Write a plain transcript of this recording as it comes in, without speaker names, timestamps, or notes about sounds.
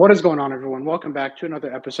What is going on, everyone? Welcome back to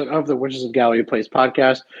another episode of the Wizards of Gallery Place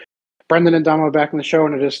podcast. Brendan and Damo are back on the show,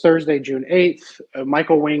 and it is Thursday, June 8th.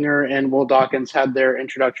 Michael Winger and Will Dawkins had their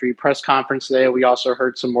introductory press conference today. We also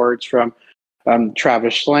heard some words from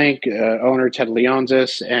Travis Schlenk, owner Ted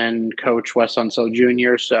Leonsis, and coach Wes Unseld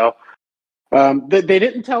Jr. So they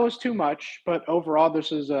didn't tell us too much, but overall,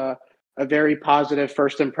 this is a very positive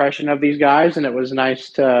first impression of these guys, and it was nice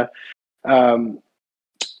to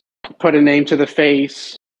put a name to the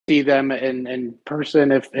face, see them in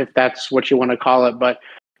person, if that's what you want to call it, but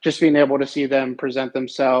just being able to see them present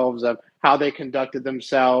themselves, of how they conducted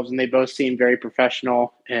themselves, and they both seemed very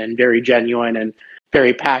professional and very genuine and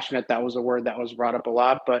very passionate. That was a word that was brought up a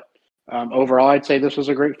lot, but overall, I'd say this was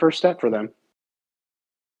a great first step for them.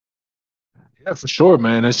 Yeah, for sure,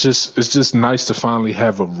 man. It's just nice to finally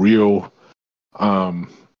have a real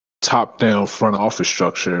top-down front office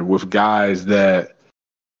structure with guys that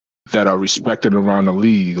are respected around the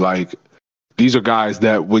league. Like, these are guys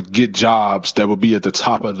that would get jobs that would be at the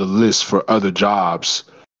top of the list for other jobs,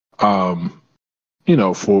 for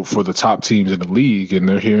the top teams in the league, and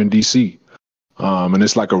they're here in DC. And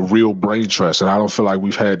it's like a real brain trust. And I don't feel like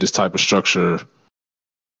we've had this type of structure,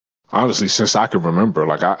 honestly, since I can remember.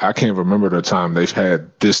 Like, I can't remember the time they've had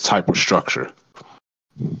this type of structure.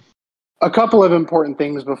 A couple of important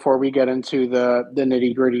things before we get into the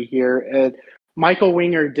nitty-gritty here. Michael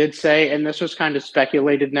Winger did say, and this was kind of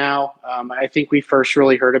speculated now, I think we first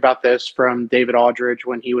really heard about this from David Aldridge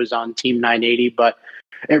when he was on Team 980, but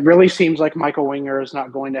it really seems like Michael Winger is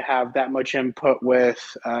not going to have that much input with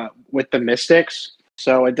the Mystics.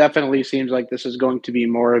 So it definitely seems like this is going to be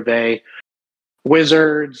more of a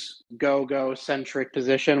Wizards go-go centric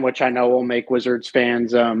position, which I know will make Wizards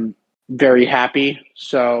fans very happy.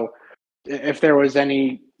 So if there was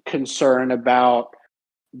any concern about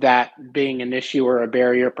that being an issue or a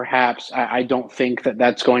barrier, perhaps, I don't think that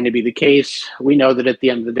that's going to be the case. We know that at the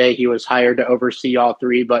end of the day, he was hired to oversee all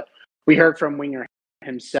three, but we heard from Winger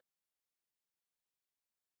himself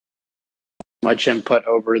much input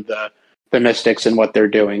over the Mystics and what they're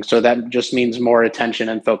doing. So that just means more attention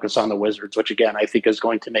and focus on the Wizards, which again, I think is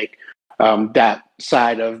going to make that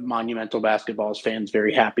side of Monumental Basketball's fans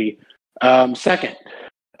very happy. Second,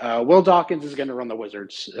 Will Dawkins is going to run the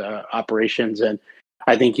Wizards operations, and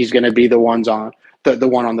I think he's going to be the one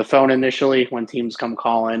on the phone initially when teams come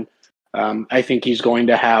calling. I think he's going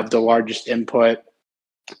to have the largest input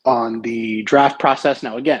on the draft process.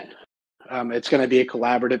 Now, again, it's going to be a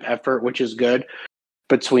collaborative effort, which is good,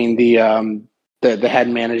 between the head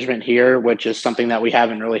management here, which is something that we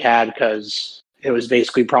haven't really had because it was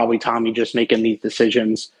basically probably Tommy just making these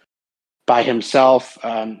decisions by himself,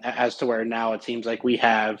 as to where now it seems like we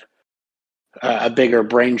have a bigger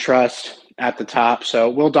brain trust at the top. So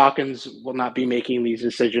Will Dawkins will not be making these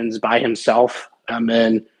decisions by himself.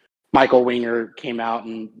 And Michael Winger came out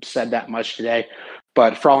and said that much today.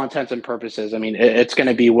 But for all intents and purposes, I mean, it's going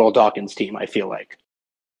to be Will Dawkins' team, I feel like.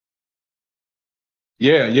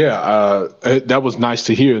 Yeah. That was nice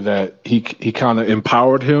to hear that he kind of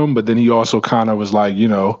empowered him, but then he also kind of was like,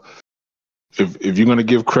 if you're going to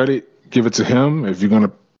give credit, give it to him. If you're going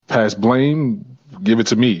to pass blame, give it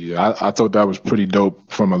to me. I thought that was pretty dope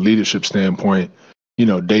from a leadership standpoint.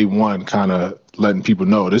 Day one, kind of letting people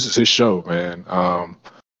know this is his show, man.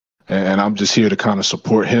 And I'm just here to kind of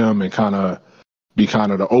support him and kind of be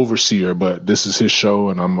kind of the overseer, but this is his show,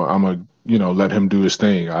 and I'm a let him do his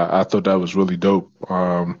thing. I thought that was really dope.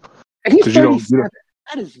 And he's 37.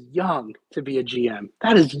 That is young to be a GM.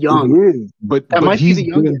 That is young. But might be the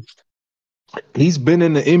youngest. He's been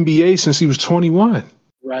in the NBA since he was 21.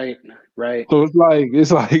 Right. So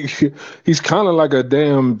it's like he's kind of like a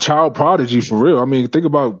damn child prodigy for real. I mean, think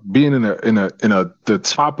about being in the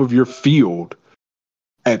top of your field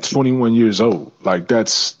at 21 years old. Like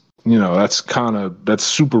that's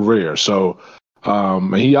super rare. So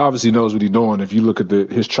and he obviously knows what he's doing. If you look at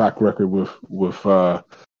his track record with under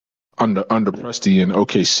Presti and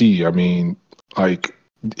OKC, I mean, like,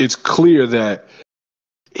 it's clear that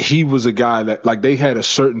he was a guy that, like, they had a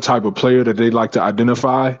certain type of player that they like to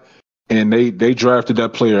identify, and they drafted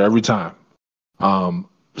that player every time.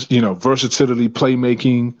 Versatility,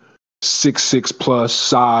 playmaking, 6'6" plus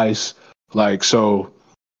size, like, so.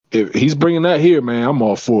 If he's bringing that here, man, I'm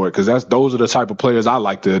all for it, because those are the type of players I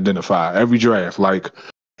like to identify every draft. Like,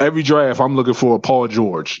 every draft, I'm looking for a Paul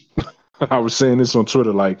George. I was saying this on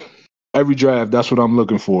Twitter. Like, every draft, that's what I'm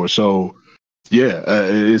looking for. So, yeah,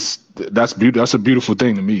 that's a beautiful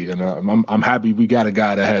thing to me, and I'm happy we got a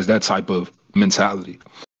guy that has that type of mentality.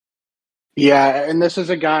 Yeah, and this is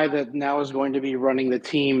a guy that now is going to be running the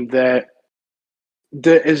team that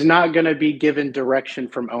is not going to be given direction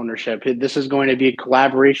from ownership. This is going to be a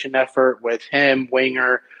collaboration effort with him,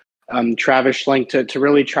 Winger, Travis Schlenk to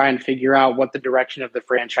really try and figure out what the direction of the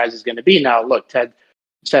franchise is going to be. Now, look, Ted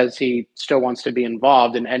says he still wants to be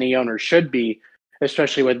involved, and any owner should be,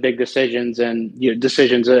 especially with big decisions and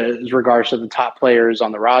decisions as regards to the top players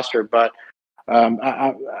on the roster. But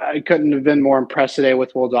I couldn't have been more impressed today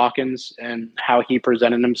with Will Dawkins and how he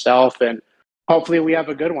presented himself. And hopefully we have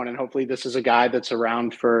a good one. And hopefully this is a guy that's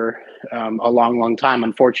around for a long, long time.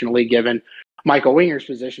 Unfortunately, given Michael Winger's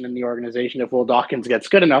position in the organization, if Will Dawkins gets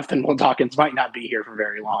good enough, then Will Dawkins might not be here for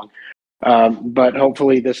very long. But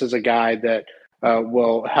hopefully this is a guy that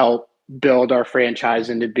will help build our franchise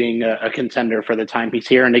into being a contender for the time he's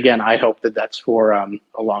here. And again, I hope that that's for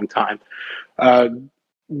a long time.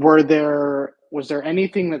 Was there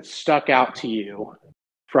anything that stuck out to you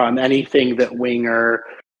from anything that Winger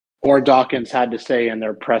or Dawkins had to say in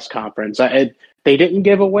their press conference? They didn't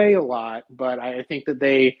give away a lot, but I think that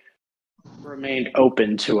they remained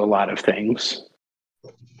open to a lot of things.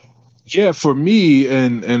 Yeah, for me,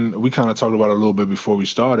 and we kind of talked about it a little bit before we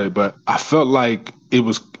started, but I felt like it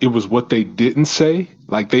was what they didn't say.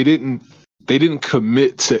 Like they didn't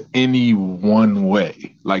commit to any one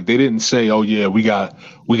way. Like they didn't say, "Oh yeah, we got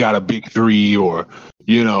a big three," or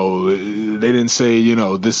they didn't say,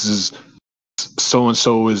 this is so and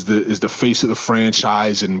so is the face of the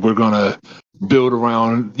franchise, and we're gonna build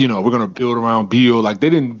around, Beal. Like they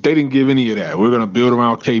didn't give any of that. We're gonna build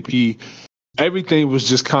around KP. Everything was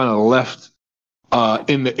just kind of left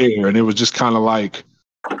in the air, and it was just kind of like,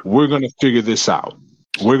 we're gonna figure this out.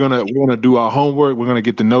 We're gonna do our homework. We're gonna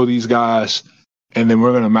get to know these guys, and then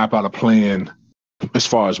we're gonna map out a plan as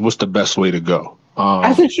far as what's the best way to go.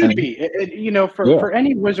 As it should be. For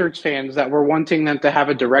any Wizards fans that were wanting them to have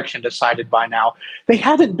a direction decided by now, they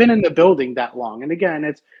haven't been in the building that long. And again,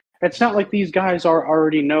 it's not like these guys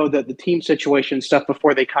already know that the team situation stuff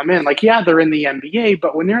before they come in. Like, yeah, they're in the NBA,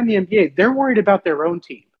 but when they're in the NBA, they're worried about their own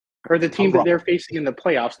team or the team that they're facing in the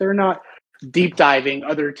playoffs. They're not deep diving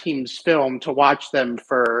other teams' film to watch them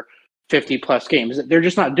for 50 plus games. They're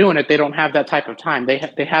just not doing it. They don't have that type of time. They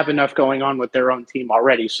have enough going on with their own team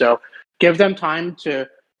already. So give them time to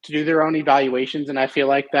do their own evaluations. And I feel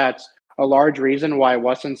like that's a large reason why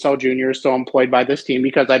Wesson Sell Jr. is still employed by this team,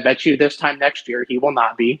 because I bet you this time next year he will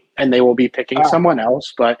not be, and they will be picking someone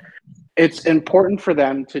else. But it's important for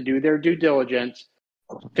them to do their due diligence,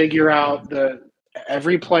 figure out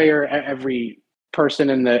every player, every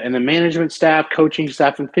person in the management staff, coaching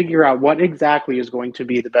staff, and figure out what exactly is going to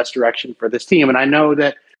be the best direction for this team. And I know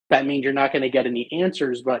that means you're not going to get any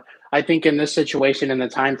answers, but I think in this situation and the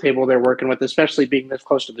timetable they're working with, especially being this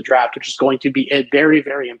close to the draft, which is going to be a very,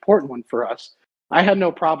 very important one for us, I had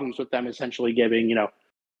no problems with them essentially giving,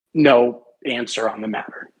 no answer on the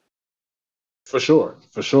matter. For sure.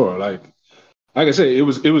 Like I say, it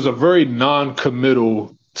was a very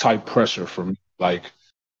non-committal type pressure for me. Like,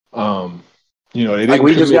 they didn't.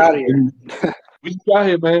 We just got here. We just got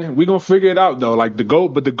here, man. We're gonna figure it out though. Like the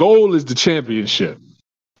goal is the championship.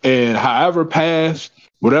 And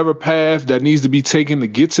whatever path that needs to be taken to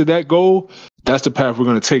get to that goal, that's the path we're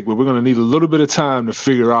going to take. But we're going to need a little bit of time to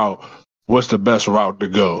figure out what's the best route to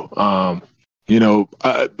go. I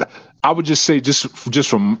would just say just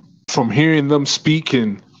from hearing them speak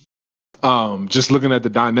and just looking at the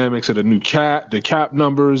dynamics of the cap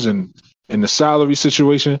numbers and the salary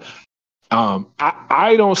situation,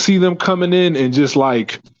 I don't see them coming in and just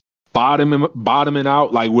like bottoming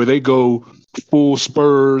out, like where they go full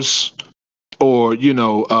Spurs or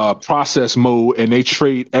process mode and they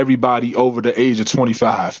trade everybody over the age of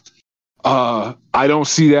 25. I don't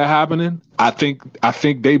see that happening. I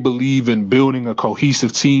think they believe in building a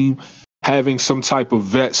cohesive team, having some type of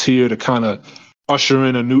vets here to kind of usher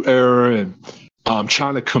in a new era and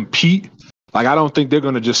trying to compete. Like I don't think they're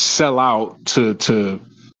going to just sell out to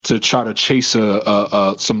try to chase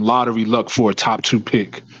some lottery luck for a top 2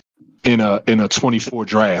 pick in a 24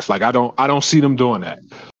 draft. Like I don't see them doing that.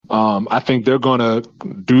 I think they're gonna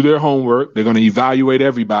do their homework. They're gonna evaluate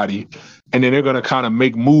everybody, and then they're gonna kind of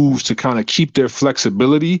make moves to kind of keep their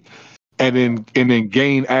flexibility, and then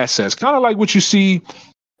gain assets. Kind of like what you see,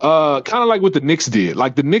 kind of like what the Knicks did.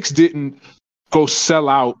 Like the Knicks didn't go sell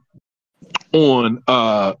out on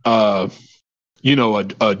a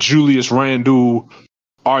Julius Randle,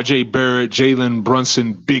 R.J. Barrett, Jalen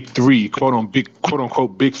Brunson, big three, quote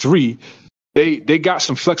unquote big three. They got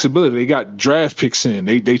some flexibility. They got draft picks in.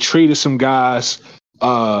 They traded some guys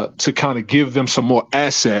to kind of give them some more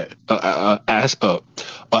asset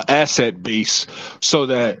base, so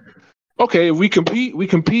that if we compete, we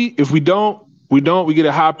compete. If we don't, we get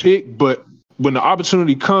a high pick. But when the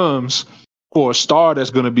opportunity comes, for a star that's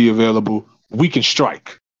going to be available, we can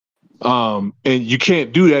strike. And you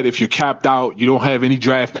can't do that if you're capped out. You don't have any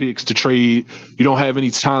draft picks to trade. You don't have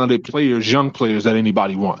any talented players, young players that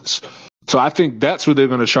anybody wants. So I think that's what they're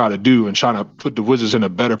going to try to do and try to put the Wizards in a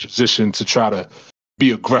better position to try to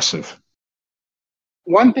be aggressive.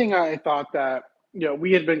 One thing I thought that,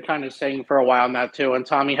 we had been kind of saying for a while now too, and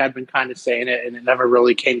Tommy had been kind of saying it, and it never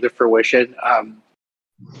really came to fruition.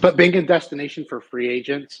 But being a destination for free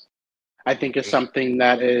agents, I think is something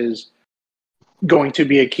that is going to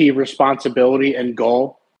be a key responsibility and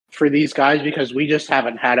goal for these guys, because we just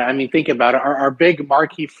haven't had it. I mean, think about it. Our big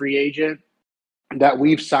marquee free agent that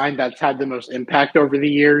we've signed that's had the most impact over the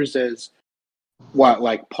years is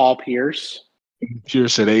like Paul Pierce?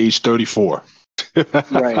 Pierce at age 34.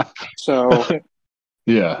 Right. So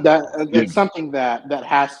yeah, that's something that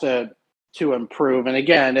has to improve. And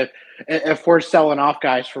again, if we're selling off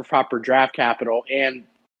guys for proper draft capital and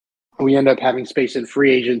we end up having space in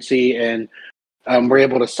free agency and we're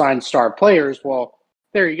able to sign star players, well,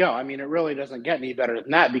 there you go. I mean, it really doesn't get any better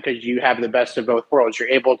than that, because you have the best of both worlds. You're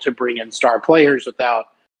able to bring in star players without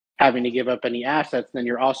having to give up any assets. Then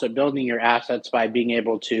you're also building your assets by being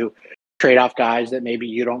able to trade off guys that maybe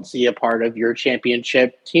you don't see a part of your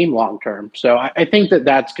championship team long term. So I think that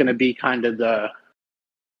that's going to be kind of the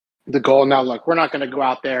goal. Now, look, we're not going to go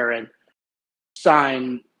out there and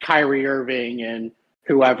sign Kyrie Irving and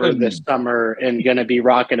whoever this summer and going to be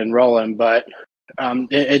rocking and rolling, but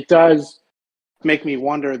it does make me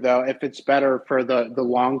wonder, though, if it's better for the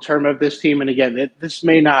long term of this team. And again, this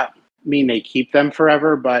may not mean they keep them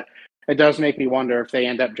forever, but it does make me wonder if they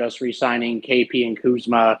end up just re-signing KP and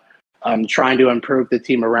Kuzma, trying to improve the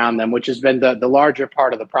team around them, which has been the larger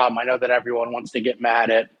part of the problem. I know that everyone wants to get mad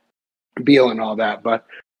at Beal and all that, but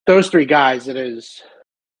those three guys, it is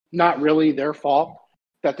not really their fault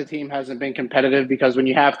that the team hasn't been competitive, because when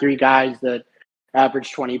you have three guys that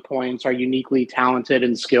average 20 points, are uniquely talented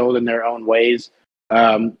and skilled in their own ways,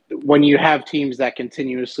 when you have teams that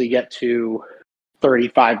continuously get to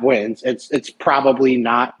 35 wins, it's probably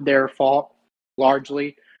not their fault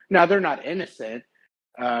largely. Now, they're not innocent,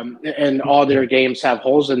 and all their games have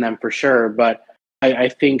holes in them for sure, but I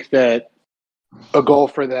think that a goal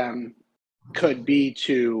for them could be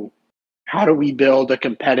to, how do we build a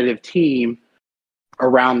competitive team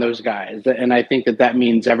around those guys? And I think that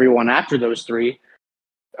means everyone after those three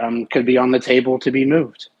could be on the table to be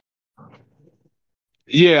moved.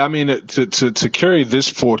 Yeah, I mean, to carry this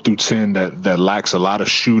 4 through 10 that lacks a lot of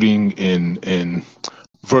shooting and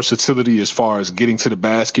versatility as far as getting to the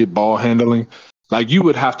basket, ball handling, like you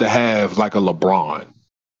would have to have like a LeBron.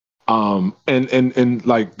 And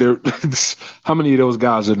like there, how many of those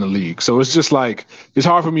guys are in the league? So it's just like, it's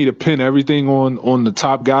hard for me to pin everything on the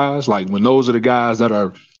top guys. Like when those are the guys that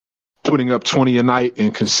are putting up 20 a night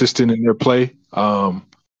and consistent in their play.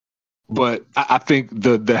 But I think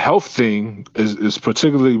the health thing is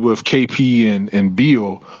particularly with KP and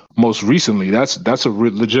Beal most recently. That's a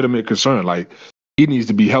legitimate concern. Like he needs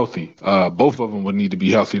to be healthy. Both of them would need to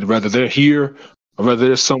be healthy, whether they're here or whether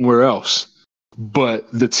they're somewhere else. But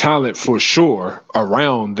the talent for sure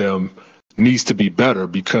around them needs to be better,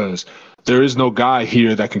 because there is no guy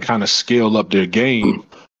here that can kind of scale up their game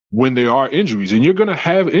when there are injuries. And you're going to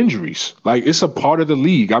have injuries. Like, it's a part of the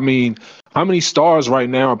league. I mean, how many stars right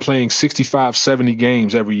now are playing 65, 70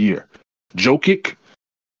 games every year? Jokic?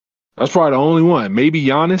 That's probably the only one. Maybe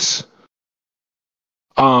Giannis.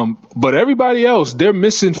 But everybody else, they're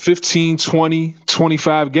missing 15, 20,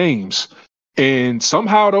 25 games. And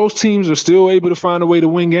somehow those teams are still able to find a way to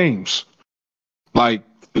win games. Like,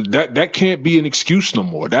 that can't be an excuse no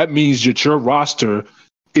more. That means that your roster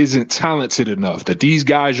isn't talented enough, that these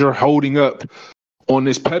guys you're holding up on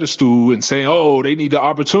this pedestal and saying, oh, they need the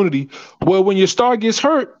opportunity. Well, when your star gets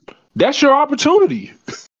hurt, that's your opportunity.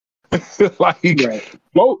 Like, right.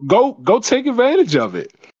 Go take advantage of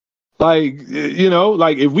it. Like, you know,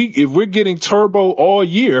 like if we're getting turbo all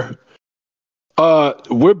year,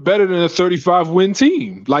 we're better than a 35 win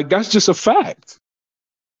team. Like, that's just a fact.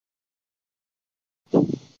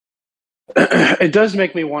 It does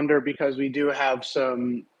make me wonder, because we do have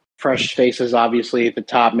some fresh faces, obviously, at the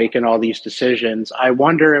top making all these decisions. I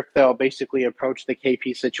wonder if they'll basically approach the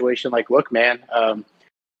KP situation like, look, man,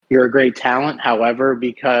 you're a great talent. However,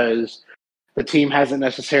 because the team hasn't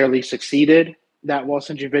necessarily succeeded that well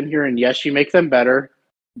since you've been here, and yes, you make them better,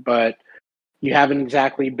 but you haven't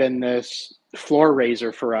exactly been this floor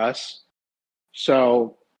raiser for us.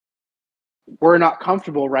 So we're not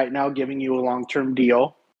comfortable right now giving you a long-term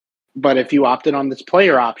deal. But if you opted on this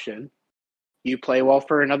player option, you play well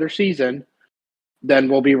for another season, then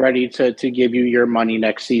we'll be ready to give you your money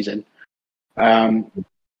next season. I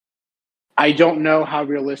I don't know how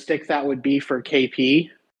realistic that would be for KP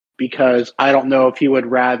because I don't know if he would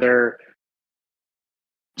rather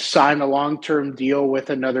sign a long-term deal with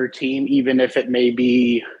another team, even if it may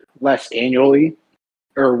be less annually,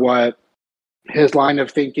 or what his line of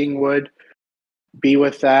thinking would be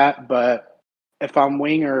with that. But if I'm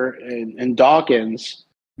Winger and Dawkins,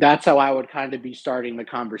 that's how I would kind of be starting the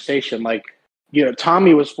conversation. Like,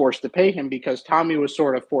 Tommy was forced to pay him because Tommy was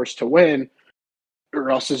sort of forced to win, or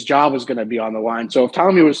else his job was going to be on the line. So if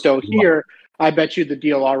Tommy was still here, I bet you the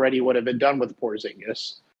deal already would have been done with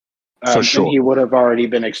Porzingis. For sure. And he would have already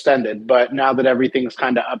been extended. But now that everything's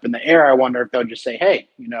kind of up in the air, I wonder if they'll just say, hey,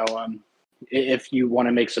 if you want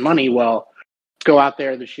to make some money, well, go out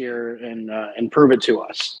there this year and prove it to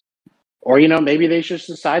us. Or, maybe they just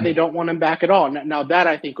decide they don't want him back at all. Now that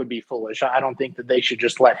I think would be foolish. I don't think that they should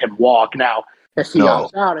just let him walk. Now, if he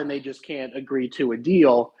opts out and they just can't agree to a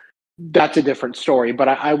deal, that's a different story. But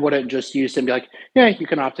I wouldn't just use him and be like, yeah, you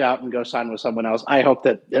can opt out and go sign with someone else. I hope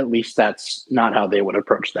that at least that's not how they would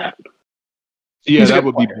approach that. Yeah, that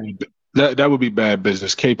would be bad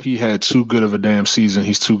business. KP had too good of a damn season.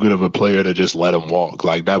 He's too good of a player to just let him walk.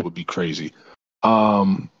 Like, that would be crazy. But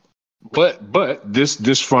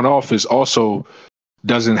this front office also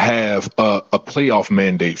doesn't have a playoff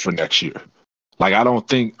mandate for next year. Like, I don't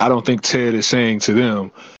think Ted is saying to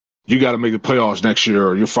them, you got to make the playoffs next year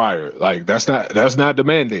or you're fired. Like, that's not the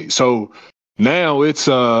mandate. So now it's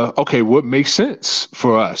okay, what makes sense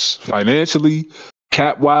for us financially,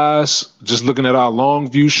 cap wise, just looking at our long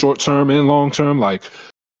view, short term and long term. Like,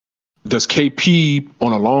 does KP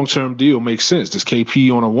on a long term deal make sense? Does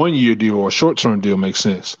KP on a 1 year deal or a short term deal make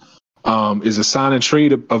sense? Is a sign and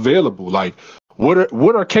trade available? Like, what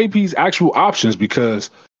are KP's actual options? Because,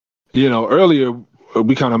 earlier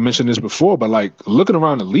we kind of mentioned this before, but like looking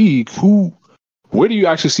around the league, where do you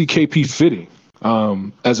actually see KP fitting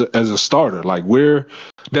as a starter? Like, where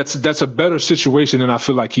that's a better situation than I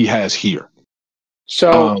feel like he has here.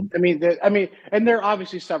 So, and there are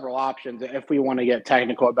obviously several options if we want to get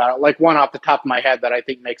technical about it. Like, one off the top of my head that I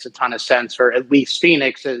think makes a ton of sense for at least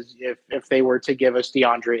Phoenix is if they were to give us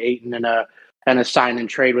DeAndre Ayton and a sign and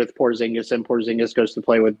trade with Porzingis, and Porzingis goes to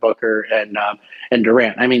play with Booker and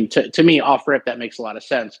Durant. I mean, to me, off rip, that makes a lot of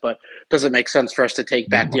sense. But does it make sense for us to take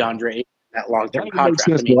back DeAndre Ayton that long-term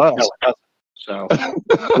contract? No, it doesn't. So,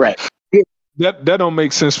 right. That don't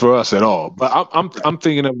make sense for us at all. But I'm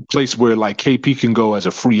thinking of a place where like KP can go as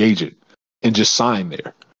a free agent and just sign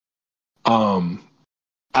there. I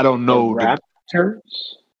don't know. The Raptors?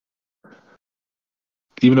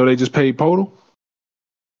 Even though they just paid Podol?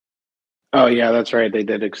 Oh yeah, that's right. They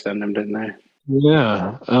did extend him, didn't they?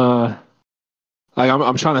 Yeah. Like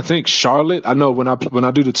I'm trying to think. Charlotte. I know when I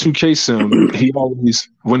do the 2K sim, he always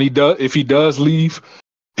if he does leave,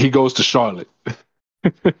 he goes to Charlotte.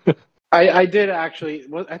 I did actually.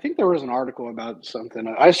 I think there was an article about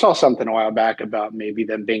something. I saw something a while back about maybe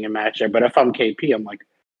them being a match there. But if I'm KP, I'm like,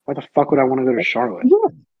 why the fuck would I want to go to Charlotte?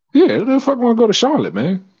 Yeah, who the fuck want to go to Charlotte,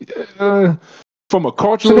 man? From a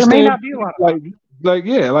cultural standpoint, may not be a lot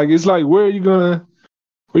it's like where are you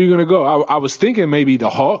gonna go? I was thinking maybe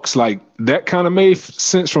the Hawks, like that kind of made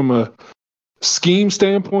sense from a scheme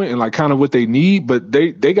standpoint and like kind of what they need, but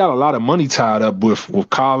they got a lot of money tied up with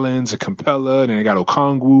Collins and Capella, and they got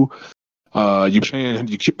Okongwu. You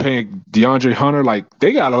keep paying DeAndre Hunter, like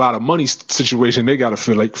they got a lot of money situation they got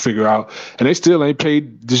to figure out, and they still ain't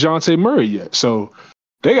paid DeJounte Murray yet. So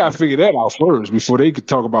they got to figure that out first before they could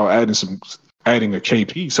talk about adding a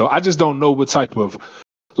KP. So I just don't know what type of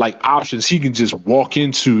like options he can just walk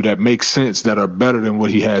into that make sense that are better than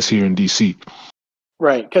what he has here in DC.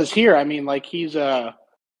 Right, because here, I mean, like he's a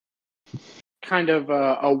kind of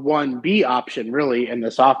a 1B option, really, in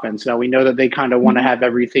this offense. Now we know that they kind of want to have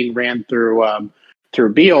everything ran through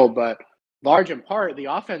Beal, but large in part, the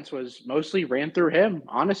offense was mostly ran through him,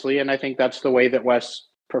 honestly, and I think that's the way that Wes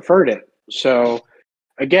preferred it. So,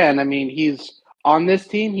 again, I mean, he's on this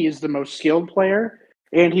team. He is the most skilled player,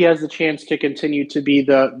 and he has the chance to continue to be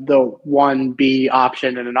the 1B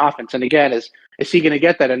option in an offense. And again, is he going to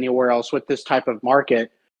get that anywhere else with this type of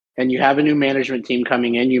market? And you have a new management team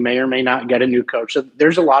coming in. You may or may not get a new coach. So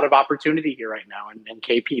there's a lot of opportunity here right now. And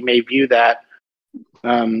KP may view that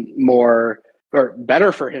more or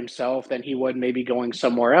better for himself than he would maybe going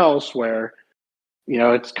somewhere else where,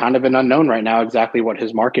 it's kind of an unknown right now exactly what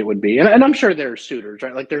his market would be. And I'm sure there are suitors,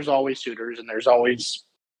 right? Like there's always suitors and there's always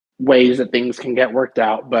ways that things can get worked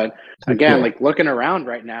out. But again, like looking around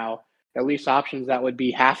right now, at least options that would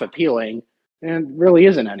be half appealing, and really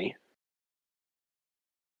isn't any.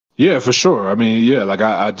 Yeah, for sure. I mean, yeah, like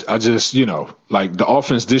I just, like the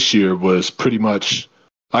offense this year was pretty much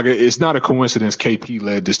Like, it's not a coincidence KP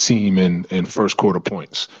led this team in first quarter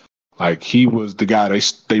points. Like, he was the guy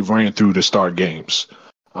they ran through to start games.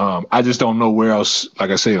 I just don't know where else, like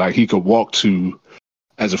I say, like he could walk to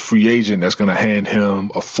as a free agent that's going to hand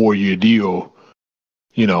him a 4-year deal,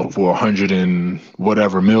 for 100 and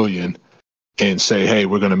whatever million, and say, hey,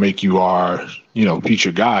 we're going to make you our,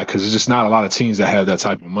 feature guy. Because there's just not a lot of teams that have that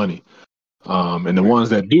type of money. And the ones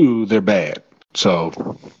that do, they're bad.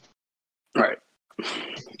 So. Right.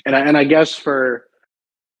 And I guess for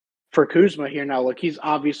Kuzma here now, look, he's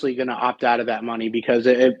obviously going to opt out of that money because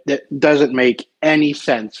it doesn't make any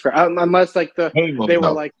sense for unless like they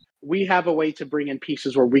were like, we have a way to bring in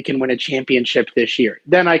pieces where we can win a championship this year.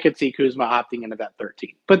 Then I could see Kuzma opting into that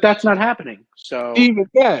 13, but that's not happening. So even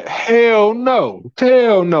that, hell no,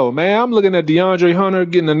 man. I'm looking at DeAndre Hunter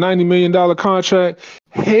getting a $90 million contract.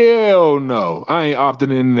 Hell no, I ain't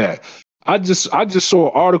opting in that. I just saw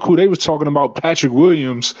an article. They was talking about Patrick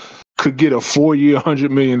Williams could get a 4-year,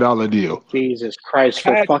 $100 million deal. Jesus Christ,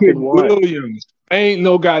 for Patrick fucking what? Williams. Ain't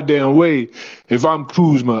no goddamn way. If I'm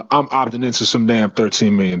Kuzma, I'm opting into some damn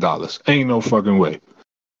 $13 million. Ain't no fucking way.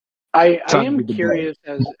 I am curious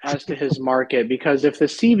as to his market, because if the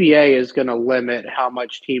CBA is going to limit how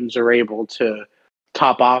much teams are able to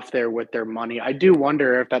top off there with their money, I do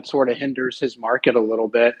wonder if that sort of hinders his market a little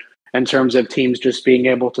bit in terms of teams just being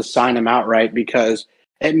able to sign him outright, because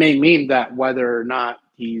it may mean that whether or not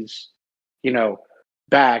he's,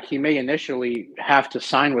 back, he may initially have to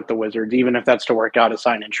sign with the Wizards, even if that's to work out a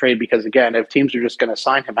sign and trade. Because again, if teams are just going to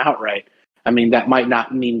sign him outright, I mean, that might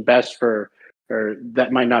not mean best for, or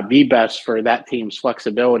that might not be best for that team's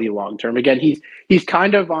flexibility long term. Again, he's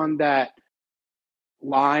kind of on that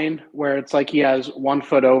line where it's like he has 1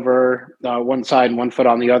 foot over one side and 1 foot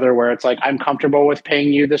on the other, where it's like, I'm comfortable with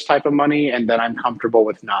paying you this type of money, and then I'm comfortable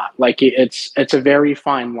with not. Like it's a very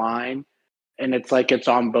fine line. And it's like it's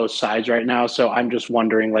on both sides right now. So I'm just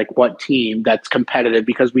wondering, like, what team that's competitive,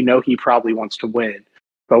 because we know he probably wants to win,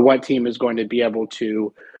 but what team is going to be able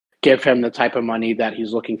to give him the type of money that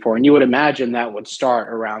he's looking for? And you would imagine that would start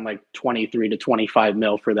around like 23 to 25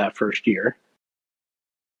 mil for that first year.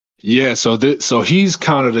 Yeah, so he's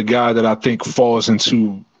kind of the guy that I think falls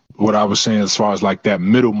into what I was saying as far as like that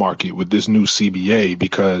middle market with this new CBA,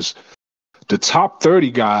 because the top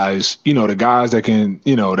 30 guys, the guys that can,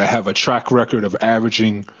 that have a track record of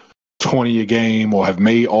averaging 20 a game or have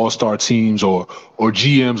made all-star teams, or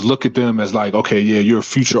GMs look at them as like, okay, yeah, you're a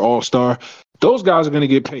future all-star. Those guys are going to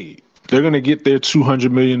get paid. They're going to get their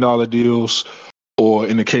 $200 million deals, or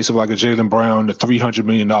in the case of like a Jaylen Brown, the $300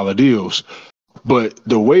 million deals. But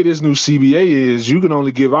the way this new CBA is, you can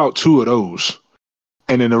only give out 2 of those.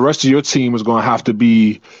 And then the rest of your team is going to have to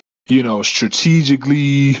be,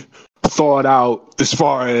 strategically thought out as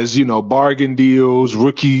far as, bargain deals,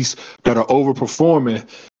 rookies that are overperforming.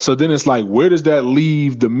 So then it's like, where does that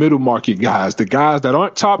leave the middle market guys, the guys that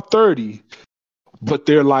aren't top 30, but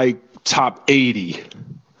they're like top 80,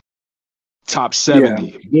 top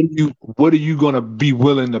 70? Yeah. What are you going to be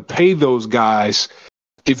willing to pay those guys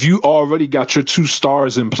if you already got your 2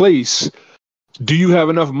 stars in place? Do you have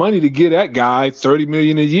enough money to get that guy $30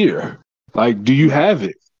 million a year? Like, do you have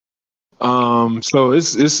it? So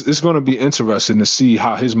it's going to be interesting to see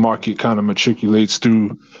how his market kind of matriculates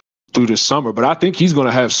through the summer. But I think he's going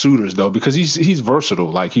to have suitors though, because he's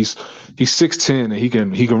versatile. Like he's 6'10"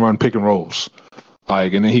 and he can run pick and rolls,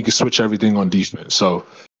 like, and then he can switch everything on defense. So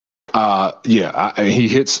he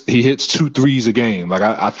hits 2 threes a game. Like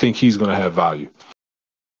I think he's going to have value.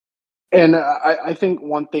 And I think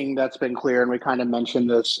one thing that's been clear, and we kind of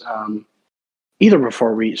mentioned this either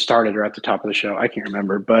before we started or at the top of the show, I can't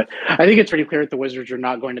remember, but I think it's pretty clear that the Wizards are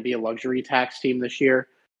not going to be a luxury tax team this year.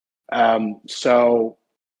 So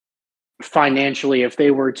financially, if they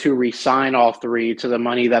were to re-sign all 3 to the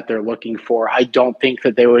money that they're looking for, I don't think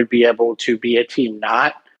that they would be able to be a team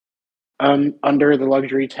not under the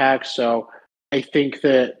luxury tax. So I think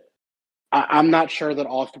that I'm not sure that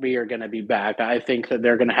all 3 are going to be back. I think that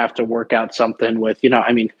they're going to have to work out something with,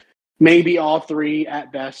 maybe all 3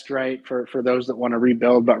 at best, right? For those that want to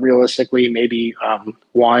rebuild, but realistically, maybe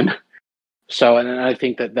 1. So, and I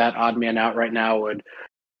think that odd man out right now would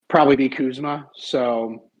probably be Kuzma.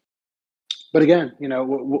 So, but again,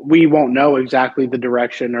 we won't know exactly the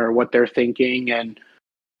direction or what they're thinking. And,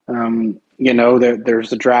 there's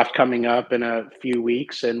the draft coming up in a few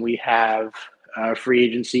weeks, and we have free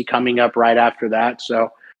agency coming up right after that.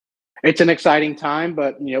 So, it's an exciting time,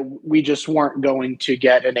 but we just weren't going to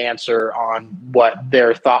get an answer on what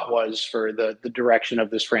their thought was for the direction of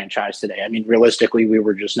this franchise today. I mean, realistically, we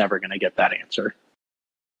were just never going to get that answer.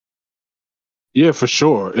 Yeah, for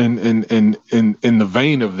sure. And in the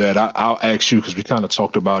vein of that, I'll ask you because we kind of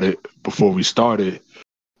talked about it before we started.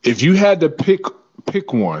 If you had to pick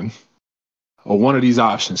one or one of these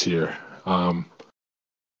options here,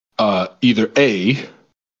 either A,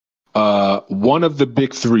 one of the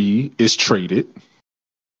big three is traded,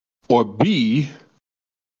 or B,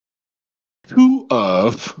 two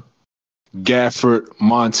of Gafford,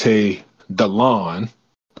 Monte, DeLon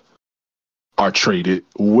are traded,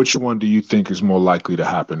 which one do you think is more likely to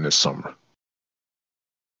happen this summer?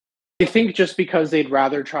 I think just because they'd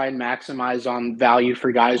rather try and maximize on value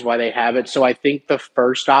for guys while they have it. So I think the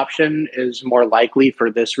first option is more likely for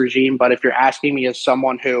this regime. But if you're asking me as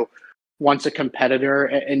someone who wants a competitor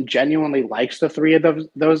and genuinely likes the three of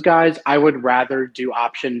those guys, I would rather do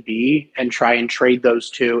option B and try and trade those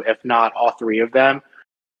two, if not all three of them.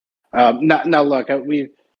 Now, look,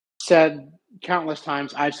 we've said countless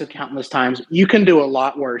times, I've said countless times, you can do a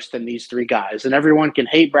lot worse than these three guys. And everyone can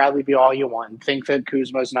hate Bradley Beal all you want and think that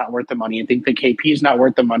Kuzma's not worth the money and think that KP's not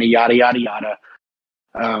worth the money, yada, yada, yada.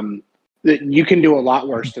 You can do a lot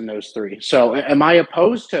worse than those three. So am I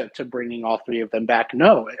opposed to bringing all three of them back?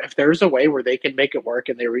 No. If there's a way where they can make it work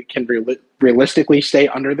and they can realistically stay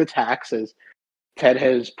under the tax, as Ted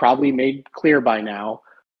has probably made clear by now,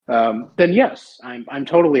 then yes, I'm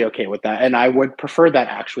totally okay with that. And I would prefer that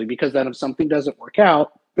actually, because then if something doesn't work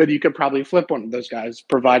out, then you could probably flip one of those guys,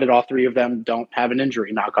 provided all three of them don't have an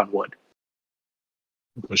injury, knock on wood.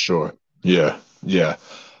 For sure. Yeah. Yeah.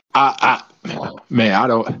 I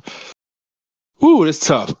don't. Ooh, it's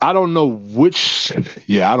tough. I don't know which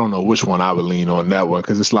one I would lean on that one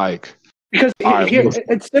because it's like. Because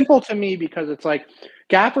it's simple to me because it's like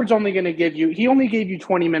Gafford's only going to he only gave you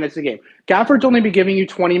 20 minutes a game. Gafford's only been giving you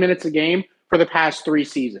 20 minutes a game for the past 3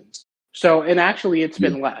 seasons. So, and actually it's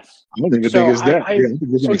been less. I don't think it's that.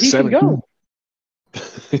 So he can go.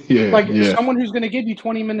 Yeah. Someone who's going to give you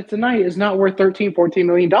 20 minutes a night is not worth $13, $14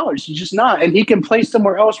 million. He's just not. And he can play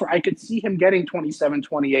somewhere else where I could see him getting 27,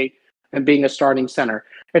 28 and being a starting center.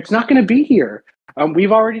 It's not going to be here.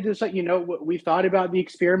 We've already decided, we thought about the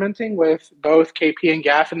experimenting with both KP and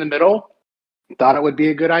Gaff in the middle. Thought it would be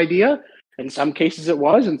a good idea. In some cases it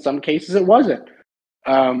was, in some cases it wasn't.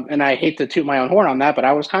 And I hate to toot my own horn on that, but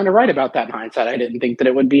I was kind of right about that in hindsight. I didn't think that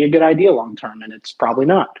it would be a good idea long term, and it's probably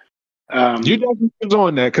not. You definitely was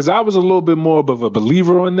on that because I was a little bit more of a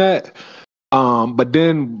believer on that. But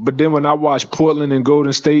then when I watched Portland and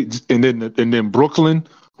Golden State and then Brooklyn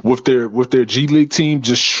with their G League team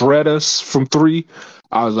just shred us from 3,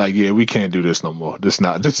 I was like, yeah, we can't do this no more. This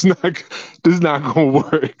not gonna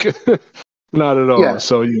work. Not at all. Yeah.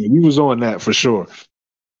 So yeah, he was on that for sure.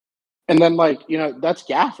 And then that's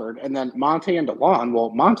Gafford, and then Monte and DeLon. Well,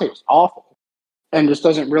 Monte is awful and just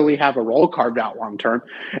doesn't really have a role carved out long term.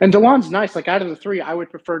 And DeLon's nice. Like out of the 3, I would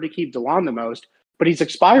prefer to keep DeLon the most, but he's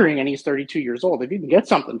expiring and he's 32 years old. If you can get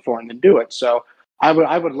something for him, then do it. So I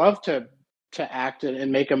would love to act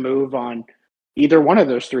and make a move on either one of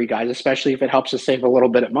those 3 guys, especially if it helps us save a little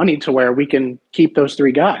bit of money to where we can keep those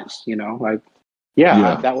 3 guys.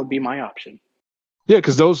 That would be my option. Yeah,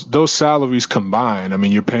 because those salaries combined, I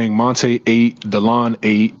mean, you're paying Monte 8, DeLon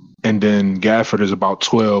 8, and then Gafford is about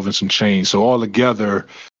 12 and some change. So all together,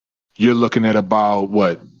 you're looking at about,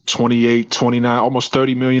 28, 29, almost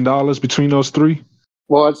 $30 million between those 3?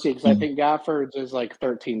 Well, let's see, because I think Gafford's is like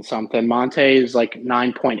 13 something. Monte is like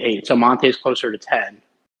 9.8. So Monte is closer to 10.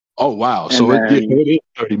 Oh, wow. And so it is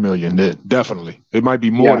 30 million. Definitely. It might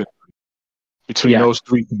be more than between those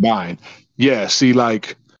 3 combined. Yeah. See,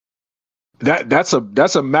 like that's a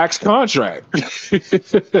max contract.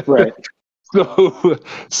 Right.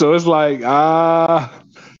 So it's like, are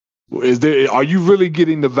you really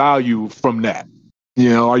getting the value from that?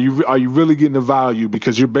 Are you really getting the value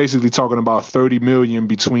because you're basically talking about 30 million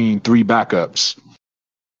between 3 backups?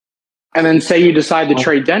 And then say you decide to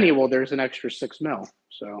trade Denny, well, there's an extra $6 million.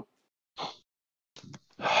 So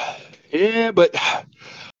yeah, but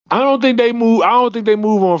I don't think they move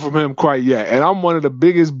on from him quite yet. And I'm one of the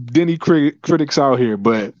biggest Denny critics out here,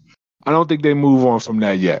 but I don't think they move on from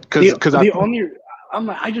that yet.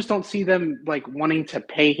 I just don't see them wanting to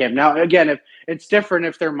pay him. Now, again, if it's different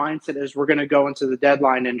if their mindset is we're going to go into the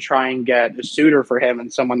deadline and try and get a suitor for him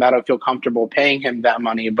and someone that'll feel comfortable paying him that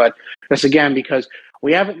money. But that's again because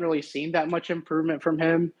we haven't really seen that much improvement from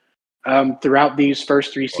him throughout these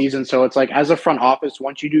first 3 seasons. So it's like as a front office,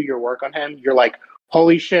 once you do your work on him, you're like,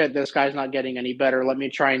 holy shit, this guy's not getting any better. Let me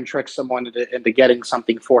try and trick someone into getting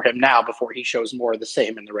something for him now before he shows more of the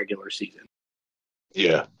same in the regular season.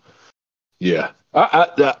 Yeah. Yeah.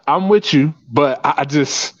 I'm with you, but I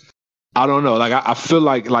don't know. Like I feel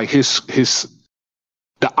like his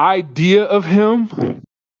the idea of him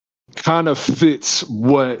kind of fits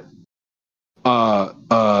what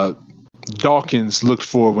Dawkins looked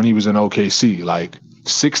for when he was in OKC, like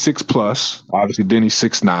 6'6" plus. Obviously, then he's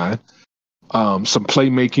 6'9". Some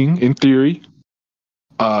playmaking in theory.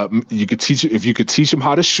 You could teach if you could teach him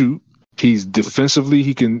how to shoot. He's defensively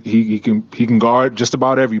he can guard just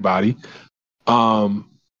about everybody. And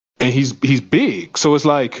he's big, so it's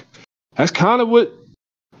like that's kind of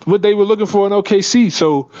what they were looking for in OKC.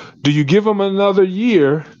 So do you give him another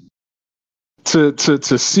year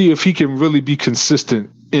to see if he can really be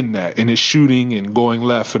consistent in that, in his shooting and going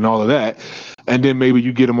left and all of that, and then maybe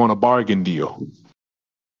you get him on a bargain deal?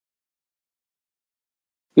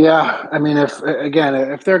 Yeah, I mean,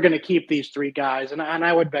 if they're going to keep these three guys, and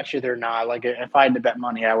I would bet you they're not. Like, if I had to bet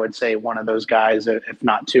money, I would say one of those guys, if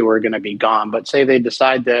not two, are going to be gone. But say they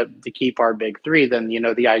decide to keep our big three, then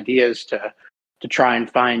the idea is to try and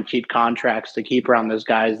find cheap contracts to keep around those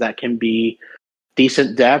guys that can be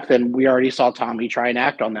decent depth. And we already saw Tommy try and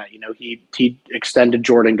act on that. He extended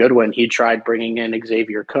Jordan Goodwin. He tried bringing in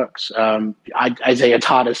Xavier Cooks. Isaiah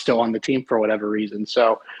Todd is still on the team for whatever reason.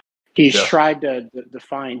 So he's tried to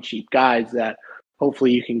find cheap guys that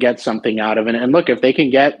hopefully you can get something out of. And look, if they can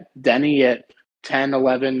get Denny at 10,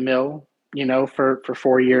 11 mil, for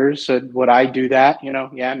 4 years, so would I do that?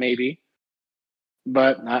 Yeah, maybe.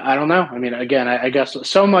 But I don't know. I mean, again, I guess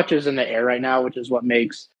so much is in the air right now, which is what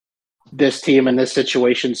makes this team and this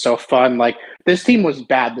situation so fun. Like, this team was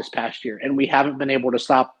bad this past year, and we haven't been able to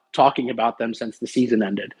stop talking about them since the season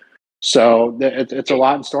ended. So it's a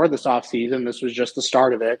lot in store this offseason. This was just the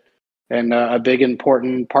start of it. And a big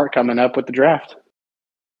important part coming up with the draft.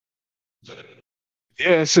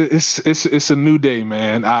 Yeah, it's a new day,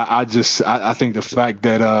 man. I think the fact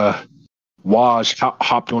that Waj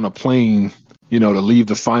hopped on a plane, to leave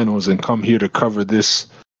the finals and come here to cover this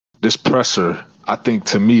presser, I think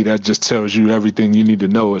to me that just tells you everything you need to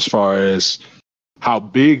know as far as how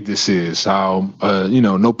big this is, how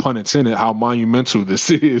no pun intended, how monumental this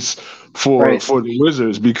is for the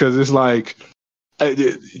Wizards, because it's like,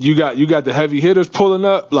 you got the heavy hitters pulling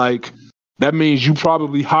up. Like, that means you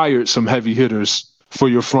probably hired some heavy hitters for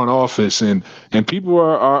your front office, and people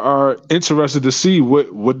are interested to see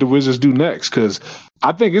what the Wizards do next, because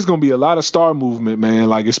I think it's going to be a lot of star movement, man.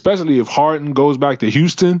 Like, especially if Harden goes back to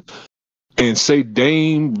Houston and say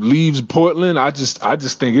Dame leaves Portland. I just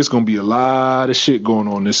think it's going to be a lot of shit going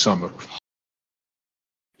on this summer.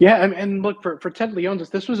 Yeah, and look, for Ted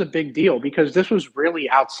Leonsis, this was a big deal because this was really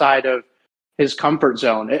outside of his comfort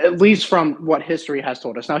zone, at least from what history has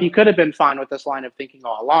told us. Now, he could have been fine with this line of thinking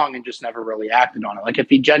all along and just never really acted on it. Like, if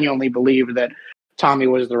he genuinely believed that Tommy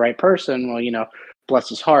was the right person, well, bless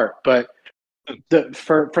his heart. But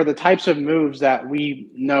for the types of moves that we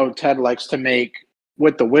know Ted likes to make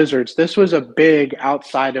with the Wizards, this was a big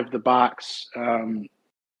outside of the box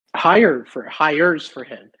hires for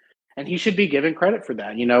him. And he should be given credit for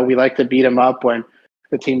that. We like to beat him up when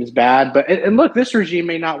the team is bad. And look, this regime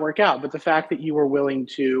may not work out, but the fact that you were willing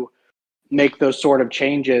to make those sort of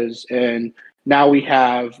changes, and now we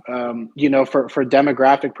have, for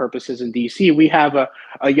demographic purposes in DC, we have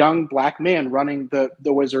a young black man running the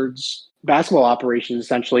Wizards basketball operations,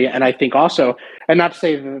 essentially. And I think also, and not to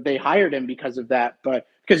say that they hired him because of that, but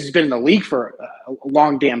because he's been in the league for a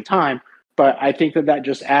long damn time, but I think that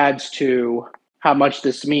just adds to how much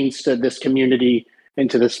this means to this community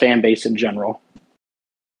and to this fan base in general.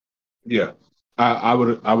 Yeah, I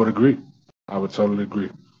would agree. I would totally agree.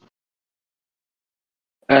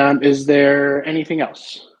 Is there anything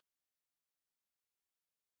else?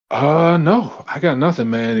 No, I got nothing,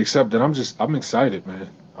 man, except that I'm excited, man.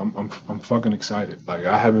 I'm fucking excited. Like,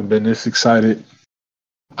 I haven't been this excited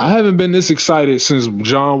since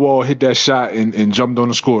John Wall hit that shot and jumped on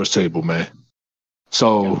the scores table, man.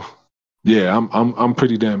 So yeah, I'm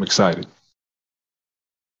pretty damn excited.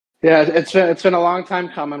 Yeah, it's been a long time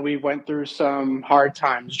coming. We went through some hard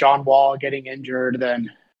times. John Wall getting injured,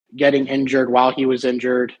 then getting injured while he was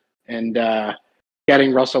injured, and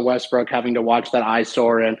getting Russell Westbrook having to watch that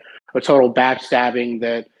eyesore, and a total backstabbing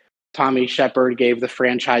that Tommy Shepard gave the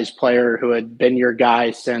franchise player who had been your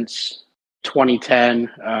guy since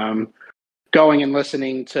 2010. Going and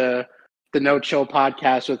listening to the No Chill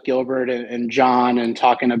podcast with Gilbert and John, and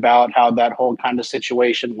talking about how that whole kind of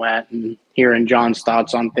situation went, and hearing John's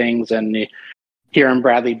thoughts on things, and hearing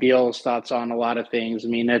Bradley Beal's thoughts on a lot of things. I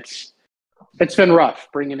mean, it's been rough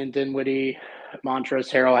bringing in Dinwiddie, Montrezl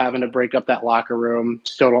Harrell having to break up that locker room.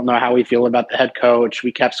 Still don't know how we feel about the head coach.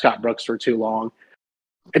 We kept Scott Brooks for too long.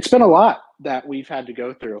 It's been a lot that we've had to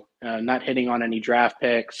go through, not hitting on any draft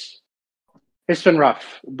picks. It's been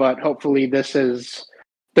rough, but hopefully this is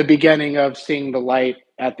the beginning of seeing the light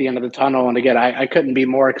at the end of the tunnel. And again, I couldn't be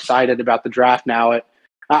more excited about the draft now.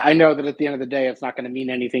 I know that at the end of the day, it's not going to mean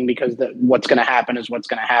anything because what's going to happen is what's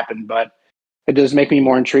going to happen. But it does make me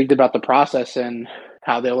more intrigued about the process and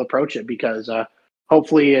how they'll approach it because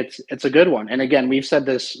hopefully it's a good one. And again, we've said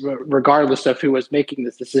this regardless of who was making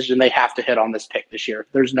this decision, they have to hit on this pick this year.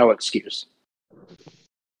 There's no excuse.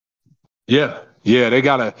 Yeah, they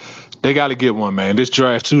gotta get one, man. This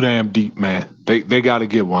draft too damn deep, man. They gotta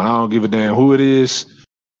get one. I don't give a damn who it is.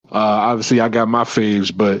 Obviously, I got my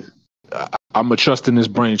faves, but I'm gonna trust in this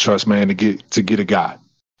brain trust, man, to get a guy.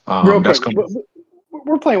 Real quick,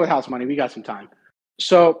 we're playing with house money. We got some time,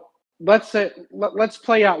 so let's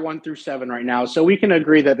play out 1 through 7 right now, so we can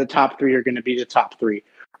agree that the top 3 are going to be the top 3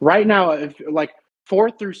 right now. If like 4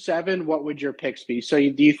 through 7, what would your picks be? So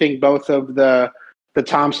do you think both of the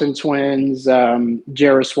Thompson twins,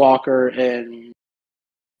 Jarris Walker, and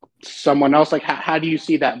someone else? Like, how do you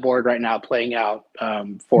see that board right now playing out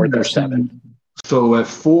 4 through 7? So at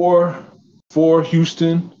 4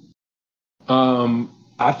 Houston,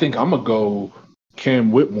 I think I'm going to go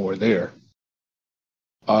Cam Whitmore there.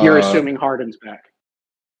 You're assuming Harden's back.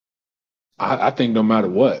 I think no matter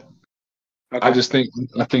what. Okay.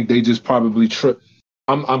 I think they just probably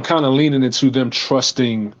I'm kind of leaning into them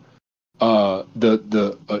trusting the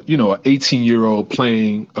an 18-year-old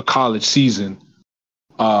playing a college season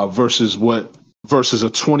versus a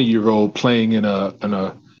 20-year-old playing in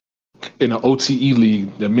an OTE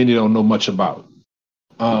league that many don't know much about.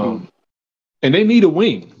 And they need a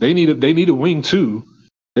wing. They need a wing too.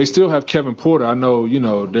 They still have Kevin Porter. I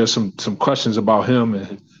know, there's some questions about him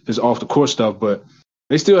and his off the court stuff, but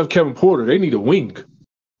they still have Kevin Porter. They need a wing.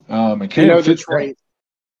 And Cam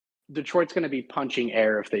Detroit's going to be punching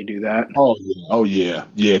air if they do that. Oh yeah.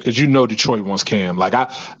 Because Detroit wants Cam. Like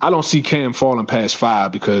I don't see Cam falling past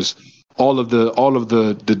 5 because all of the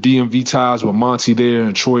DMV ties with Monty there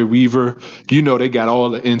and Troy Weaver. They got all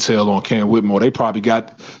the intel on Cam Whitmore. They probably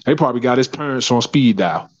got his parents on speed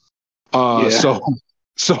dial.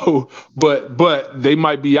 So, but they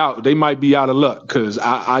might be out. They might be out of luck because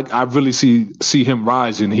I really see him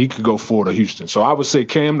rising. He could go 4 to Houston. So I would say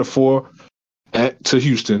Cam to 4 to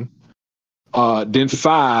Houston. Then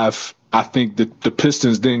 5, I think the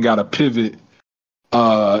Pistons then got to pivot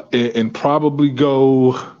and probably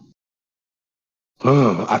go.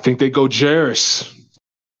 I think they go Jarris.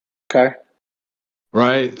 Okay.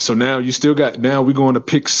 Right. So now we're going to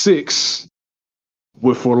pick 6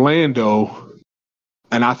 with Orlando.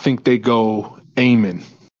 And I think they go Amon.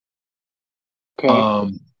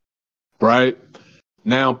 Okay. Right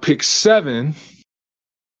now, pick 7.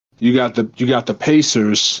 You got the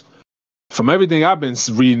Pacers. From everything I've been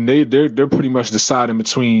reading, they're pretty much deciding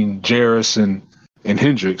between Jarris and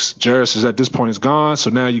Hendricks. Jarris is at this point is gone, so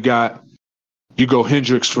now you go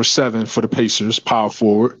Hendricks for 7 for the Pacers, power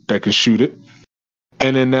forward that can shoot it.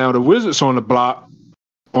 And then now the Wizards on the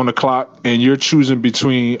clock, and you're choosing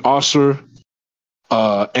between Oscar,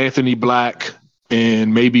 Anthony Black,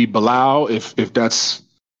 and maybe Bilal, if that's,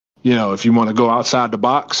 if you want to go outside the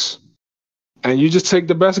box, and you just take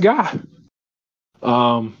the best guy.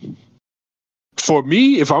 For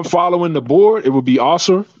me, if I'm following the board, it would be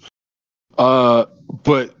Oscar.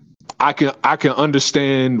 But I can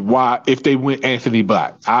understand why if they went Anthony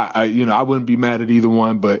Black. I wouldn't be mad at either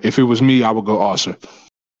one, but if it was me, I would go Oscar.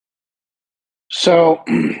 So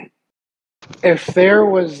if there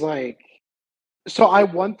was I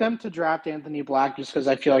want them to draft Anthony Black just because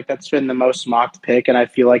I feel like that's been the most mocked pick, and I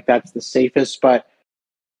feel like that's the safest. But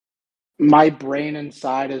my brain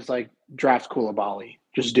inside is draft Coulibaly,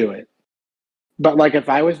 just do it. But if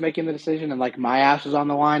I was making the decision and my ass was on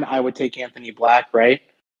the line, I would take Anthony Black, right?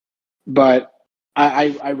 But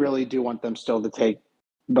I really do want them still to take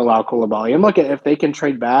Bilal Coulibaly. And look, if they can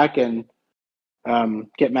trade back and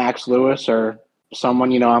get Max Lewis or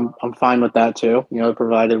someone, I'm fine with that too,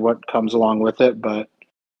 provided what comes along with it. But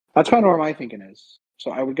that's kind of where my thinking is. So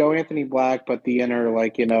I would go Anthony Black, but the inner,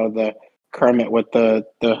 the Kermit with the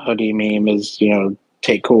hoodie meme is,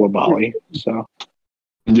 take Coulibaly. So.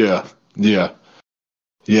 Yeah.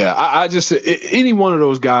 I just any one of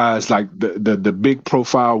those guys, like the big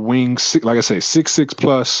profile wings, like I say, 6'6"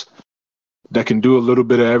 plus, that can do a little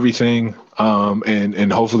bit of everything.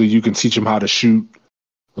 And hopefully you can teach them how to shoot.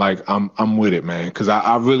 I'm with it, man, because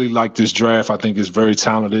I really like this draft. I think it's very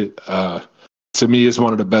talented. To me, it's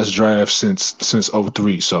one of the best drafts since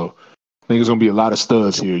 2003. So I think there's gonna be a lot of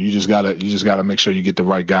studs here. You just gotta make sure you get the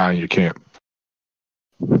right guy in your camp.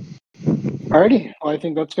 Alrighty, well, I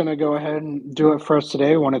think that's going to go ahead and do it for us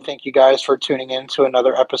today. I want to thank you guys for tuning in to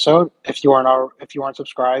another episode. If you aren't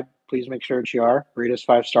subscribed, please make sure that you are. Rate us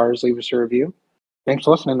 5 stars, leave us a review. Thanks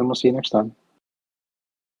for listening, and we'll see you next time.